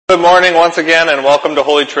Good morning once again and welcome to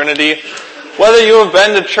Holy Trinity. Whether you have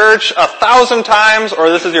been to church 1,000 times or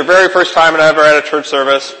this is your very first time ever at a church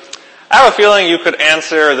service, I have a feeling you could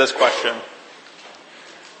answer this question.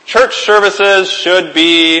 Church services should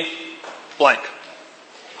be blank.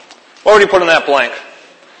 What would you put in that blank?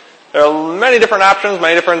 There are many different options,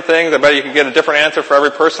 many different things. I bet you could get a different answer for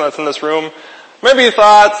every person that's in this room. Maybe you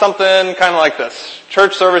thought something kind of like this.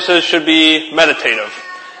 Church services should be meditative.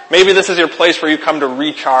 Maybe this is your place where you come to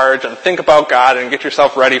recharge and think about God and get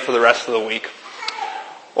yourself ready for the rest of the week.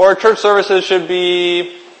 Or church services should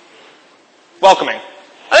be welcoming.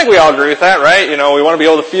 I think we all agree with that, right? You know, we want to be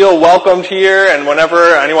able to feel welcomed here, and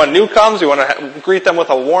whenever anyone new comes, we want to greet them with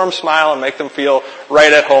a warm smile and make them feel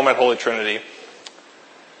right at home at Holy Trinity.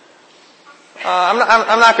 I'm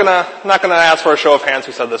not gonna ask for a show of hands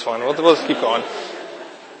who said this one. We'll just keep going.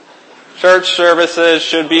 Church services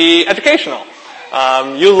should be educational.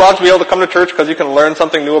 You love to be able to come to church because you can learn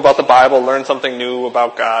something new about the Bible, learn something new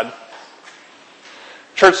about God.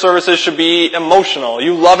 Church services should be emotional.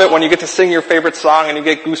 You love it when you get to sing your favorite song and you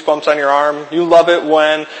get goosebumps on your arm. You love it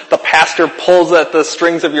when the pastor pulls at the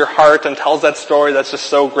strings of your heart and tells that story that's just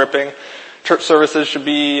so gripping. Church services should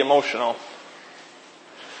be emotional.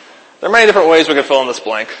 There are many different ways we could fill in this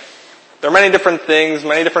blank. There are many different things,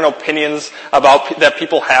 many different opinions that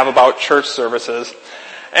people have about church services.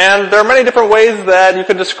 And there are many different ways that you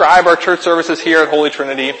could describe our church services here at Holy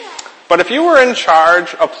Trinity. But if you were in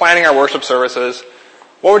charge of planning our worship services,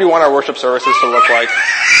 what would you want our worship services to look like?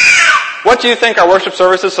 What do you think our worship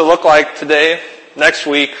services to look like today, next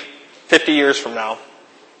week, 50 years from now?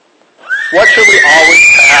 What should we always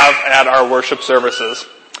have at our worship services?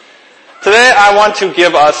 Today I want to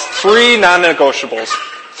give us three non-negotiables.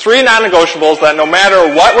 Three non-negotiables that no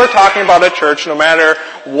matter what we're talking about at church, no matter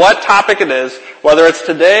what topic it is, whether it's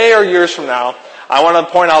today or years from now, I want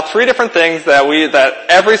to point out three different things that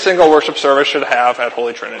every single worship service should have at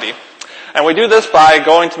Holy Trinity. And we do this by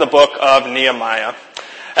going to the book of Nehemiah.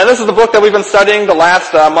 And this is the book that we've been studying the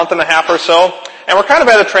last month and a half or so. And we're kind of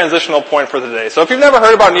at a transitional point for today. So if you've never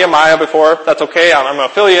heard about Nehemiah before, that's okay. I'm going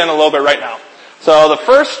to fill you in a little bit right now. So the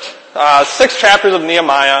first 6 chapters of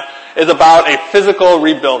Nehemiah is about a physical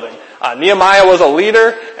rebuilding. Nehemiah was a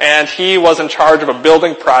leader, and he was in charge of a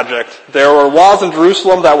building project. There were walls in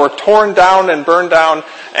Jerusalem that were torn down and burned down,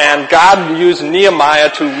 and God used Nehemiah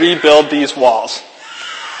to rebuild these walls.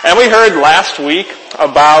 And we heard last week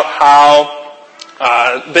about how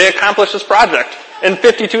they accomplished this project in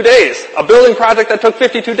 52 days. A building project that took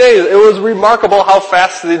 52 days. It was remarkable how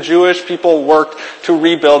fast the Jewish people worked to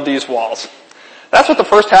rebuild these walls. That's what the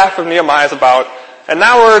first half of Nehemiah is about. And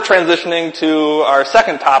now we're transitioning to our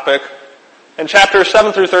second topic. In chapters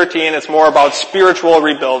 7 through 13, it's more about spiritual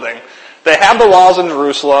rebuilding. They have the walls in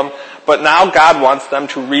Jerusalem, but now God wants them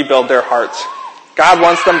to rebuild their hearts. God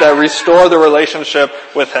wants them to restore the relationship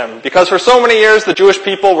with Him. Because for so many years, the Jewish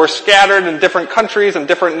people were scattered in different countries and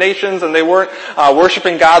different nations, and they weren't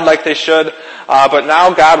worshiping God like they should. But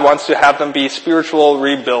now God wants to have them be spiritual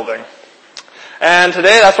rebuilding. And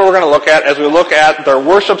today that's what we're going to look at as we look at their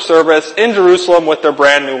worship service in Jerusalem with their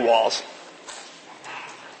brand new walls.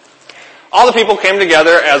 All the people came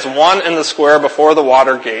together as one in the square before the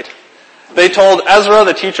water gate. They told Ezra,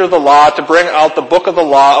 the teacher of the law, to bring out the book of the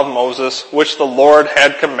law of Moses, which the Lord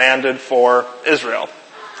had commanded for Israel.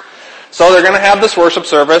 So they're going to have this worship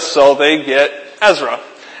service, so they get Ezra.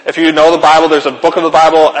 If you know the Bible, there's a book of the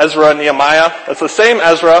Bible, Ezra and Nehemiah. It's the same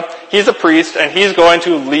Ezra. He's a priest, and he's going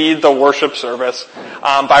to lead the worship service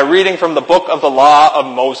by reading from the book of the law of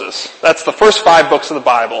Moses. That's the first 5 books of the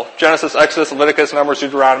Bible. Genesis, Exodus, Leviticus, Numbers,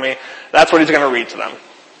 Deuteronomy. That's what he's going to read to them.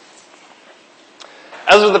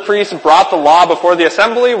 Ezra the priest brought the law before the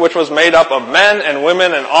assembly, which was made up of men and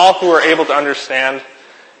women and all who were able to understand.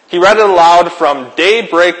 He read it aloud from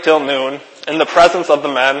daybreak till noon, in the presence of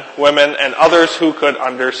the men, women, and others who could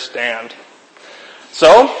understand.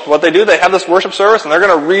 So, what they do, they have this worship service, and they're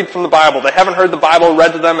going to read from the Bible. They haven't heard the Bible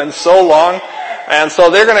read to them in so long, and so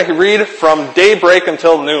they're going to read from daybreak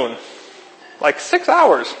until noon. Like 6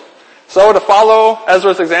 hours. So, to follow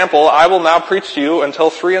Ezra's example, I will now preach to you until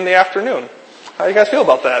 3 in the afternoon. How do you guys feel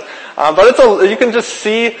about that? But you can just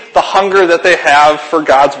see the hunger that they have for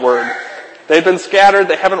God's Word. They've been scattered,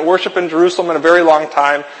 they haven't worshipped in Jerusalem in a very long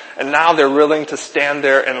time, and now they're willing to stand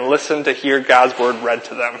there and listen to hear God's Word read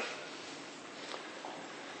to them.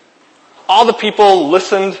 All the people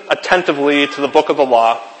listened attentively to the book of the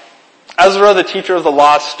law. Ezra, the teacher of the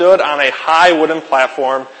law, stood on a high wooden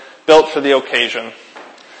platform built for the occasion.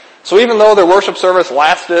 So even though their worship service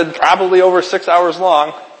lasted probably over 6 hours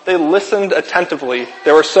long, they listened attentively.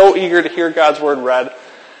 They were so eager to hear God's Word read.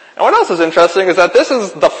 And what else is interesting is that this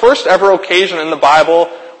is the first ever occasion in the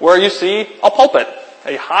Bible where you see a pulpit,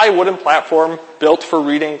 a high wooden platform built for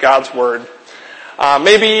reading God's Word.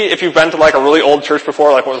 Maybe if you've been to like a really old church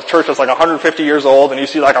before, like when a church that's like 150 years old and you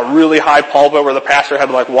see like a really high pulpit where the pastor had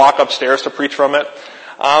to like walk upstairs to preach from it.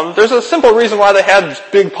 There's a simple reason why they had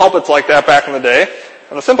big pulpits like that back in the day.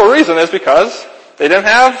 And the simple reason is because they didn't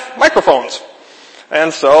have microphones.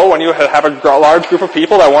 And so when you have a large group of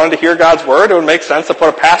people that wanted to hear God's Word, it would make sense to put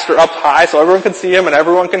a pastor up high so everyone can see him and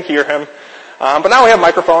everyone can hear him. But now we have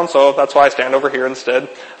microphones, so that's why I stand over here instead.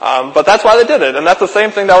 But that's why they did it. And that's the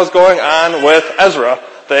same thing that was going on with Ezra.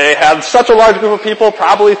 They had such a large group of people,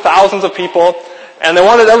 probably thousands of people, and they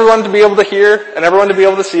wanted everyone to be able to hear and everyone to be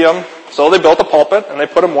able to see him. So they built a pulpit and they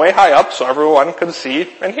put him way high up so everyone could see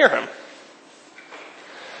and hear him.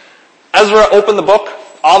 Ezra opened the book.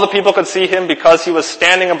 All the people could see him because he was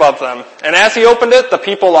standing above them. And as he opened it, the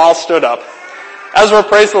people all stood up. Ezra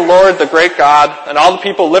praised the Lord, the great God, and all the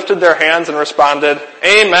people lifted their hands and responded,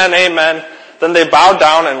 Amen, Amen. Then they bowed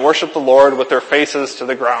down and worshiped the Lord with their faces to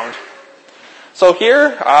the ground. So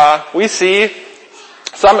here we see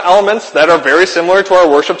some elements that are very similar to our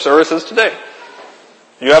worship services today.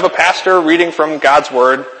 You have a pastor reading from God's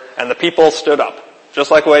Word, and the people stood up,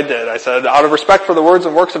 just like what I did. I said, out of respect for the words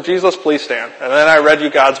and works of Jesus, please stand. And then I read you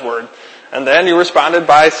God's Word. And then you responded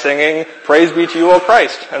by singing, Praise be to you, O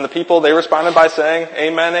Christ. And the people, they responded by saying,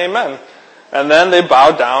 Amen, Amen. And then they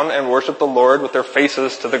bowed down and worshiped the Lord with their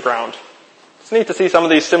faces to the ground. It's neat to see some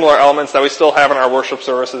of these similar elements that we still have in our worship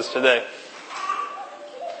services today.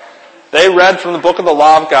 They read from the book of the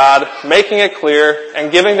law of God, making it clear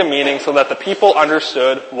and giving the meaning so that the people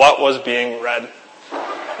understood what was being read.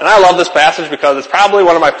 And I love this passage because it's probably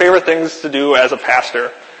one of my favorite things to do as a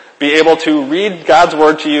pastor. Be able to read God's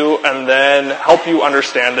Word to you and then help you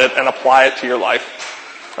understand it and apply it to your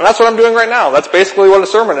life. And that's what I'm doing right now. That's basically what a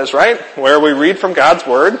sermon is, right? Where we read from God's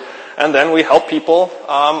Word and then we help people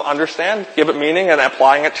understand, give it meaning, and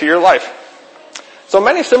applying it to your life. So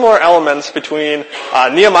many similar elements between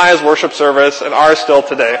Nehemiah's worship service and ours still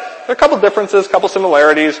today. There are a couple differences, a couple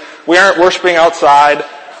similarities. We aren't worshiping outside.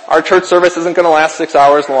 Our church service isn't going to last 6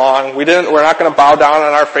 hours long. We're not going to bow down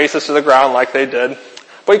on our faces to the ground like they did.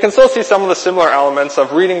 But you can still see some of the similar elements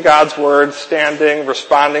of reading God's Word, standing,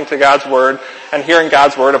 responding to God's Word, and hearing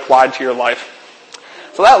God's Word applied to your life.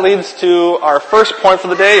 So that leads to our first point for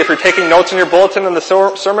the day. If you're taking notes in your bulletin and the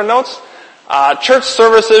sermon notes, church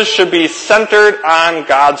services should be centered on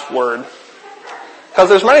God's Word. Because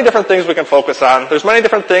there's many different things we can focus on. There's many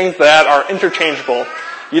different things that are interchangeable.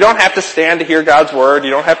 You don't have to stand to hear God's Word.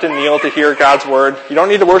 You don't have to kneel to hear God's Word. You don't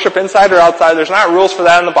need to worship inside or outside. There's not rules for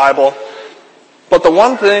that in the Bible. But the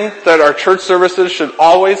one thing that our church services should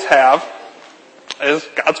always have is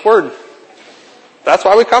God's Word. That's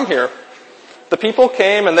why we come here. The people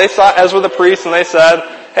came and they saw Ezra the priest and they said,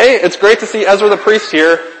 hey, it's great to see Ezra the priest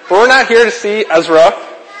here, but we're not here to see Ezra.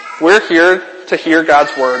 We're here to hear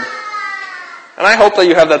God's Word. And I hope that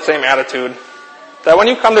you have that same attitude. That when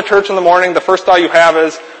you come to church in the morning, the first thought you have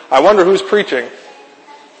is, I wonder who's preaching.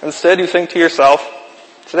 Instead, you think to yourself,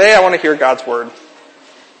 today I want to hear God's Word.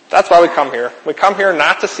 That's why we come here. We come here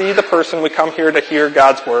not to see the person, we come here to hear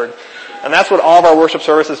God's Word. And that's what all of our worship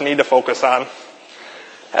services need to focus on.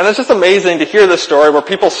 And it's just amazing to hear this story where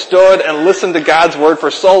people stood and listened to God's Word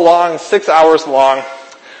for so long, 6 hours long.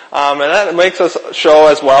 And that makes us show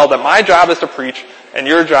as well that my job is to preach and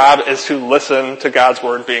your job is to listen to God's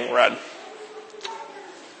Word being read.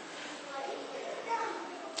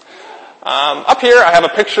 Up here I have a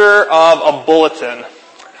picture of a bulletin.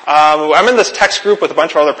 I'm in this text group with a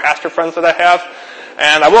bunch of other pastor friends that I have,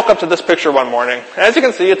 and I woke up to this picture one morning. And as you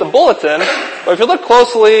can see, it's a bulletin, but if you look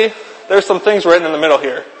closely, there's some things written in the middle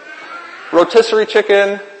here. Rotisserie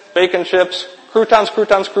chicken, bacon chips, croutons,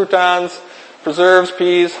 preserves,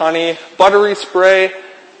 peas, honey, buttery spray,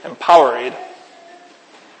 and Powerade.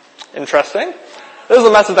 Interesting. This is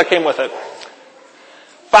the message that came with it.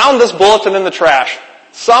 Found this bulletin in the trash.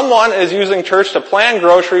 Someone is using church to plan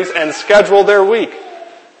groceries and schedule their week.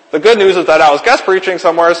 The good news is that I was guest preaching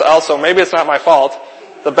somewhere else, so maybe it's not my fault.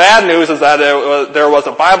 The bad news is that there was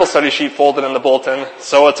a Bible study sheet folded in the bulletin,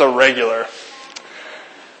 so it's a regular.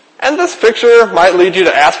 And this picture might lead you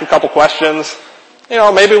to ask a couple questions. You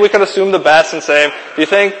know, maybe we could assume the best and say, do you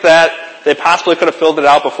think that they possibly could have filled it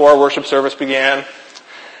out before worship service began?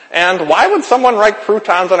 And why would someone write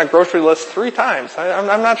croutons on a grocery list 3 times? I'm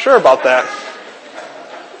not sure about that.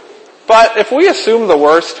 But if we assume the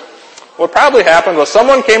worst, what probably happened was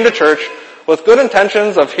someone came to church with good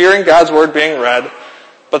intentions of hearing God's Word being read,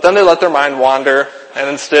 but then they let their mind wander and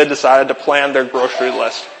instead decided to plan their grocery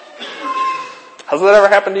list. Has that ever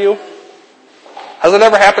happened to you? Has it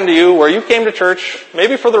ever happened to you where you came to church,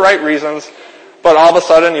 maybe for the right reasons, but all of a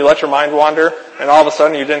sudden you let your mind wander, and all of a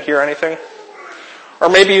sudden you didn't hear anything. Or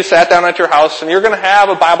maybe you sat down at your house and you're going to have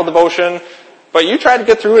a Bible devotion, but you tried to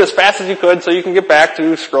get through it as fast as you could so you can get back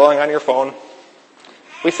to scrolling on your phone.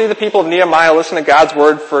 We see the people of Nehemiah listen to God's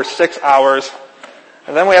Word for 6 hours,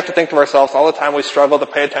 and then we have to think to ourselves all the time we struggle to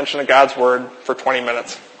pay attention to God's Word for 20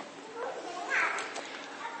 minutes.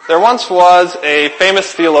 There once was a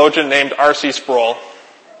famous theologian named R.C. Sproul.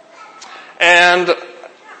 And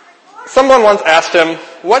someone once asked him,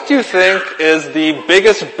 what do you think is the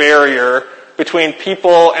biggest barrier between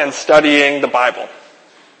people and studying the Bible?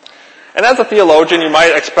 And as a theologian, you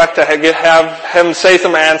might expect to have him say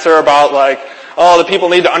some answer about the people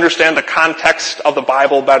need to understand the context of the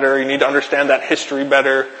Bible better. You need to understand that history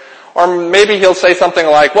better. Or maybe he'll say something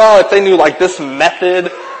like, well, if they knew this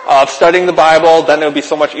method of studying the Bible, then it would be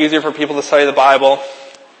so much easier for people to study the Bible.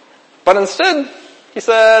 But instead, he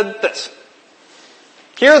said this.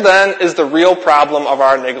 Here then is the real problem of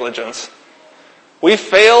our negligence. We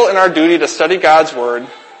fail in our duty to study God's Word,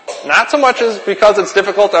 not so much as because it's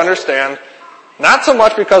difficult to understand, not so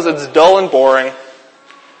much because it's dull and boring,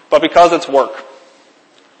 but because it's work.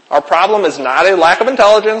 Our problem is not a lack of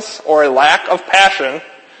intelligence or a lack of passion.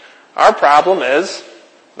 Our problem is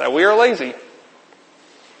that we are lazy.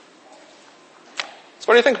 So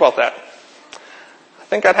what do you think about that? I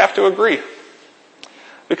think I'd have to agree.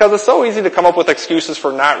 Because it's so easy to come up with excuses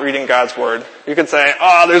for not reading God's Word. You could say,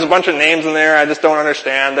 there's a bunch of names in there, I just don't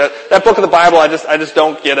understand. That book of the Bible, I just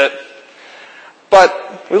don't get it.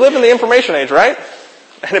 But we live in the information age, right?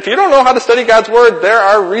 And if you don't know how to study God's Word, there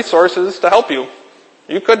are resources to help you.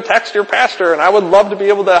 You could text your pastor, and I would love to be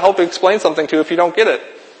able to help you explain something to you if you don't get it.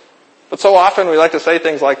 But so often we like to say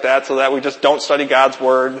things like that so that we just don't study God's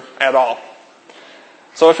Word at all.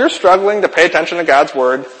 So if you're struggling to pay attention to God's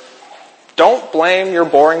Word, don't blame your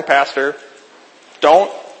boring pastor.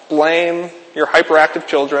 Don't blame your hyperactive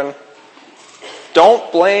children.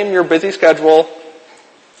 Don't blame your busy schedule.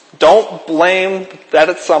 Don't blame that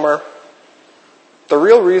it's summer. The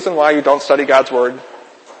real reason why you don't study God's Word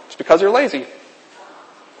is because you're lazy.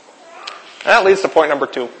 And that leads to point number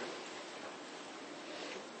 2.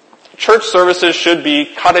 Church services should be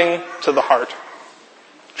cutting to the heart.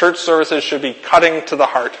 Church services should be cutting to the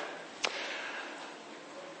heart.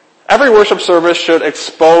 Every worship service should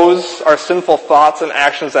expose our sinful thoughts and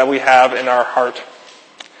actions that we have in our heart.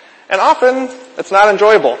 And often, it's not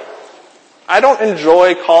enjoyable. I don't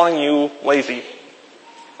enjoy calling you lazy.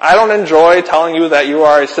 I don't enjoy telling you that you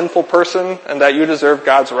are a sinful person and that you deserve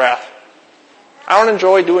God's wrath. I don't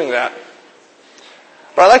enjoy doing that.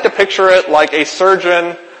 But I like to picture it like a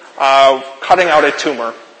surgeon cutting out a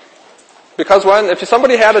tumor. Because if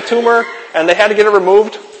somebody had a tumor and they had to get it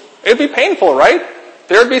removed, it'd be painful, right?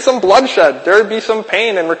 There'd be some bloodshed. There'd be some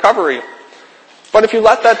pain and recovery. But if you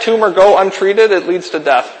let that tumor go untreated, it leads to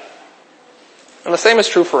death. And the same is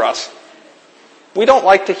true for us. We don't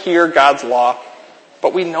like to hear God's law,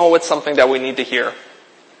 but we know it's something that we need to hear.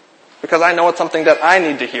 Because I know it's something that I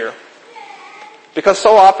need to hear. Because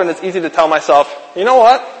so often it's easy to tell myself, you know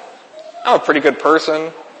what? I'm a pretty good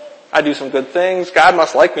person. I do some good things. God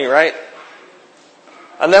must like me, right?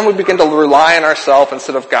 And then we begin to rely on ourselves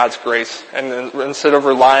instead of God's grace and instead of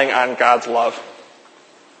relying on God's love.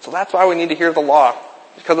 So that's why we need to hear the law.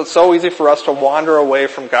 Because it's so easy for us to wander away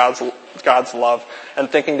from God's love and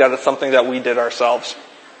thinking that it's something that we did ourselves.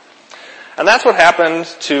 And that's what happened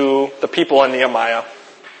to the people in Nehemiah.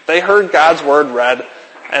 They heard God's word read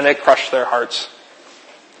and it crushed their hearts.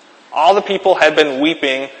 All the people had been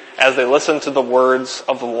weeping as they listened to the words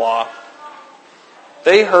of the law.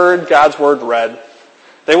 They heard God's word read.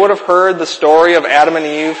 They would have heard the story of Adam and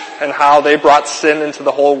Eve and how they brought sin into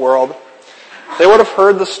the whole world. They would have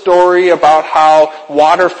heard the story about how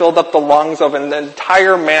water filled up the lungs of an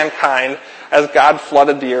entire mankind as God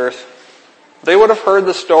flooded the earth. They would have heard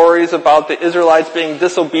the stories about the Israelites being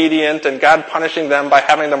disobedient and God punishing them by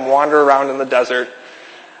having them wander around in the desert.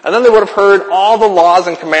 And then they would have heard all the laws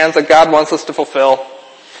and commands that God wants us to fulfill.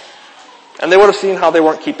 And they would have seen how they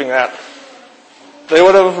weren't keeping that. They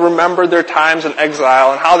would have remembered their times in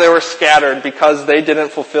exile and how they were scattered because they didn't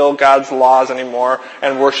fulfill God's laws anymore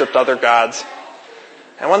and worshipped other gods.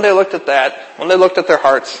 And when they looked at that, when they looked at their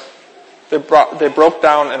hearts, they broke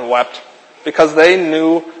down and wept because they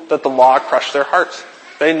knew that the law crushed their hearts.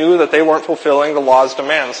 They knew that they weren't fulfilling the law's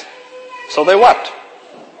demands. So they wept.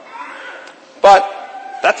 But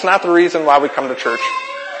that's not the reason why we come to church.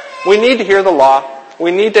 We need to hear the law.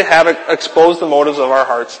 We need to have it expose the motives of our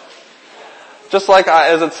hearts. Just like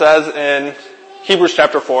as it says in Hebrews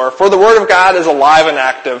chapter 4, "For the word of God is alive and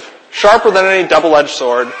active, sharper than any double-edged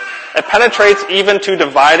sword. It penetrates even to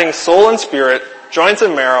dividing soul and spirit, joints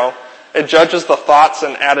and marrow, It judges the thoughts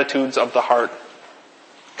and attitudes of the heart.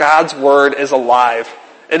 God's Word is alive.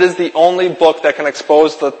 It is the only book that can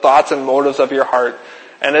expose the thoughts and motives of your heart,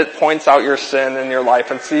 and it points out your sin in your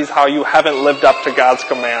life and sees how you haven't lived up to God's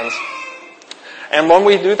commands. And when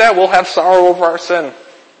we do that, we'll have sorrow over our sin.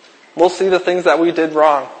 We'll see the things that we did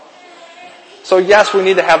wrong. So yes, we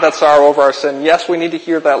need to have that sorrow over our sin. Yes, we need to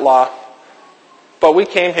hear that law. But we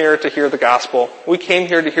came here to hear the gospel. We came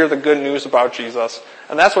here to hear the good news about Jesus.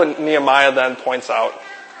 And that's what Nehemiah then points out.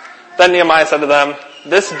 Then Nehemiah said to them,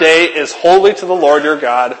 "This day is holy to the Lord your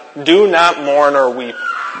God. Do not mourn or weep.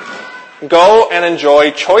 Go and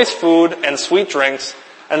enjoy choice food and sweet drinks,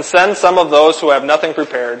 and send some of those who have nothing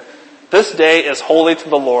prepared. This day is holy to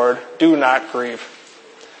the Lord. Do not grieve."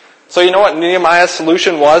 So you know what Nehemiah's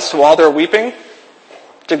solution was to all their weeping?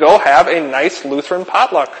 To go have a nice Lutheran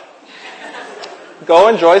potluck. Go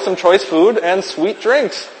enjoy some choice food and sweet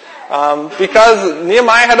drinks. Because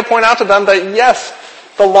Nehemiah had to point out to them that yes,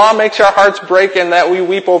 the law makes our hearts break and that we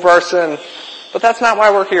weep over our sin. But that's not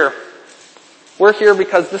why we're here. We're here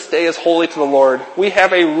because this day is holy to the Lord. We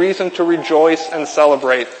have a reason to rejoice and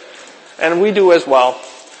celebrate. And we do as well.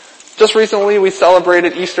 Just recently we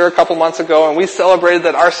celebrated Easter a couple months ago, and we celebrated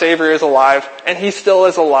that our Savior is alive, and He still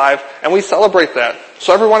is alive, and we celebrate that.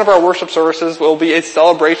 So every one of our worship services will be a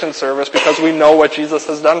celebration service because we know what Jesus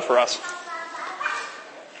has done for us.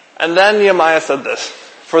 And then Nehemiah said this,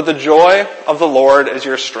 "For the joy of the Lord is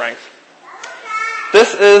your strength."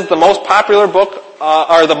 This is the most popular book,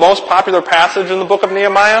 or the most popular passage in the book of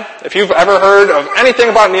Nehemiah. If you've ever heard of anything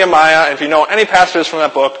about Nehemiah, and if you know any passages from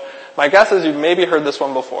that book, my guess is you've maybe heard this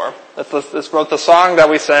one before. This wrote the song that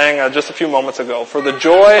we sang just a few moments ago. "For the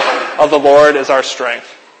joy of the Lord is our strength."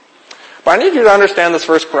 But I need you to understand this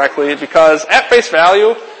verse correctly, because at face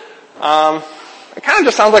value, it kind of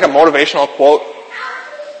just sounds like a motivational quote.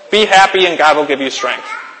 Be happy and God will give you strength.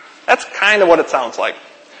 That's kind of what it sounds like.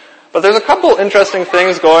 But there's a couple interesting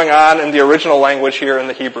things going on in the original language here in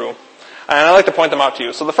the Hebrew. And I'd like to point them out to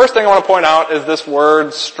you. So the first thing I want to point out is this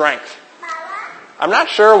word strength. I'm not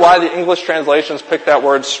sure why the English translations picked that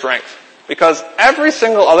word strength, because every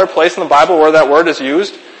single other place in the Bible where that word is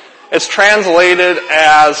used, it's translated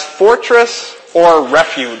as fortress or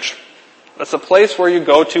refuge. It's a place where you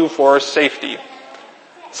go to for safety.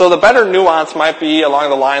 So the better nuance might be along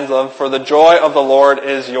the lines of, "For the joy of the Lord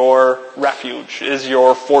is your refuge, is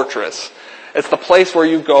your fortress." It's the place where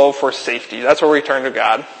you go for safety. That's where we turn to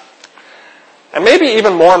God. And maybe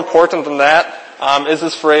even more important than that, is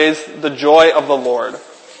this phrase, "the joy of the Lord."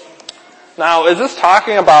 Now, is this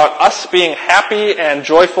talking about us being happy and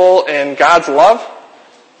joyful in God's love?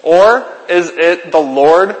 Or is it the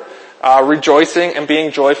Lord rejoicing and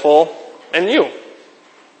being joyful in you?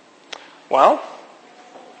 Well,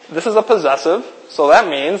 this is a possessive, so that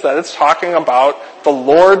means that it's talking about the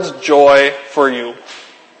Lord's joy for you.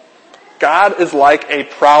 God is like a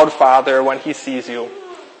proud father when He sees you.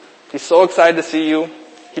 He's so excited to see you.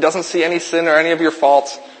 He doesn't see any sin or any of your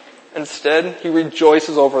faults. Instead, He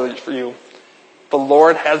rejoices over you. The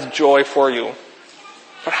Lord has joy for you.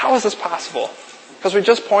 But how is this possible? Because we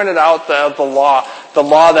just pointed out the law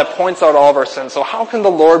that points out all of our sins. So how can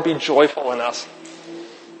the Lord be joyful in us?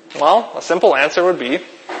 Well, a simple answer would be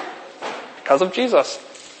because of Jesus.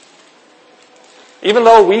 Even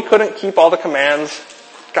though we couldn't keep all the commands,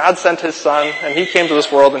 God sent His Son, and He came to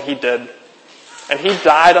this world, and He did. And He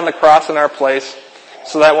died on the cross in our place,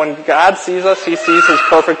 so that when God sees us, He sees His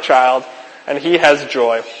perfect child, and He has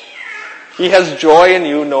joy. He has joy in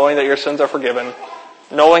you, knowing that your sins are forgiven,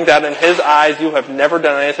 knowing that in His eyes you have never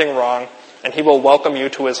done anything wrong, and He will welcome you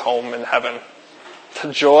to His home in heaven.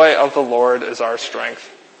 The joy of the Lord is our strength.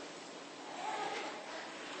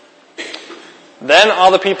 Then all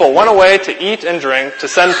the people went away to eat and drink, to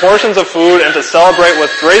send portions of food, and to celebrate with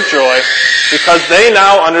great joy, because they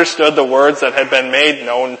now understood the words that had been made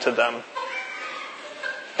known to them.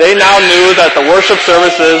 They now knew that the worship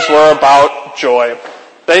services were about joy.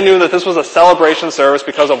 They knew that this was a celebration service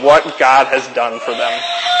because of what God has done for them.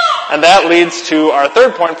 And that leads to our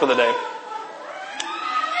third point for the day.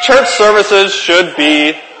 Church services should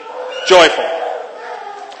be joyful.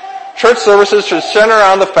 Church services should center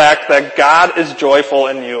around the fact that God is joyful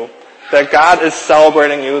in you, that God is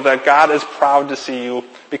celebrating you, that God is proud to see you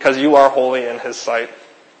because you are holy in His sight.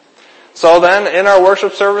 So then, in our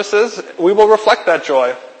worship services, we will reflect that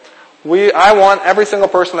joy. I want every single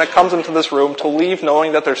person that comes into this room to leave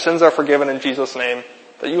knowing that their sins are forgiven in Jesus' name,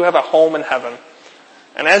 that you have a home in heaven.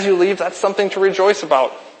 And as you leave, that's something to rejoice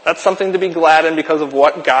about. That's something to be glad in because of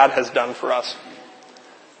what God has done for us.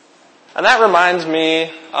 And that reminds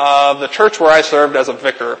me of the church where I served as a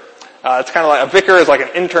vicar. It's kind of like, a vicar is like an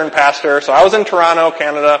intern pastor. So I was in Toronto,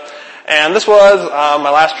 Canada, And this was my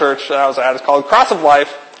last church that I was at. It's called Cross of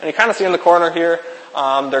Life. And you kind of see in the corner here,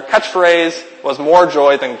 their catchphrase was more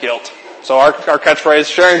joy than guilt. So our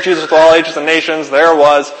catchphrase, sharing Jesus with all ages and nations,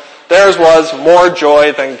 theirs was more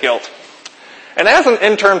joy than guilt. And as an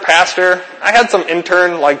intern pastor, I had some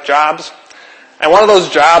intern-like jobs. And one of those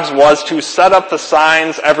jobs was to set up the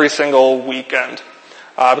signs every single weekend.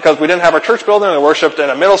 Because we didn't have our church building, we worshiped in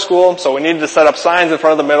a middle school, so we needed to set up signs in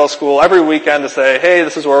front of the middle school every weekend to say, hey,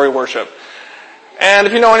 this is where we worship. And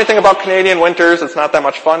if you know anything about Canadian winters, it's not that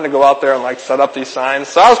much fun to go out there and set up these signs.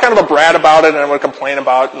 So I was kind of a brat about it, and I would complain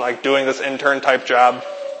about doing this intern type job.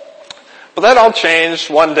 But that all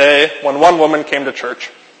changed one day when one woman came to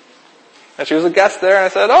church. And she was a guest there, and I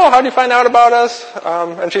said, oh, how did you find out about us?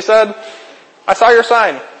 And she said, I saw your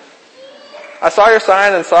sign. I saw your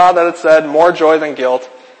sign and saw that it said more joy than guilt.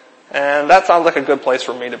 And that sounds like a good place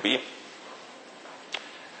for me to be.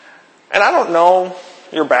 And I don't know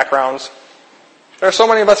your backgrounds. There are so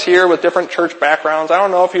many of us here with different church backgrounds. I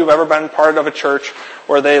don't know if you've ever been part of a church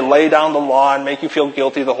where they lay down the law and make you feel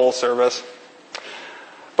guilty the whole service.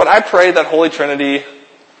 But I pray that Holy Trinity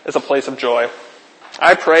is a place of joy.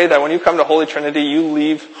 I pray that when you come to Holy Trinity, you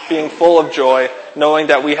leave being full of joy, knowing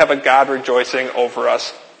that we have a God rejoicing over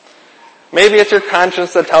us. Maybe it's your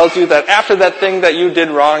conscience that tells you that after that thing that you did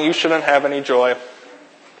wrong, you shouldn't have any joy.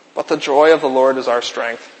 But the joy of the Lord is our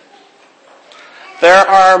strength. There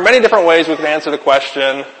are many different ways we can answer the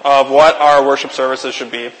question of what our worship services should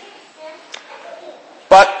be.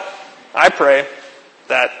 But I pray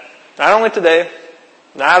that not only today,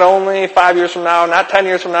 not only 5 years from now, not 10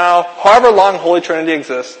 years from now, however long Holy Trinity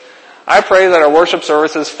exists, I pray that our worship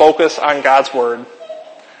services focus on God's Word.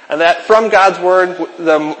 And that from God's Word,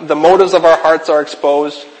 the motives of our hearts are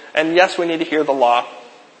exposed. And yes, we need to hear the law.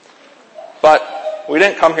 But we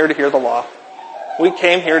didn't come here to hear the law. We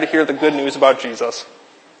came here to hear the good news about Jesus.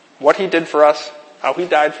 What He did for us, how He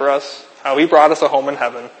died for us, how He brought us a home in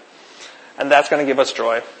heaven. And that's going to give us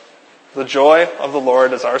joy. The joy of the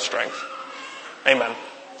Lord is our strength. Amen.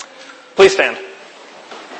 Please stand.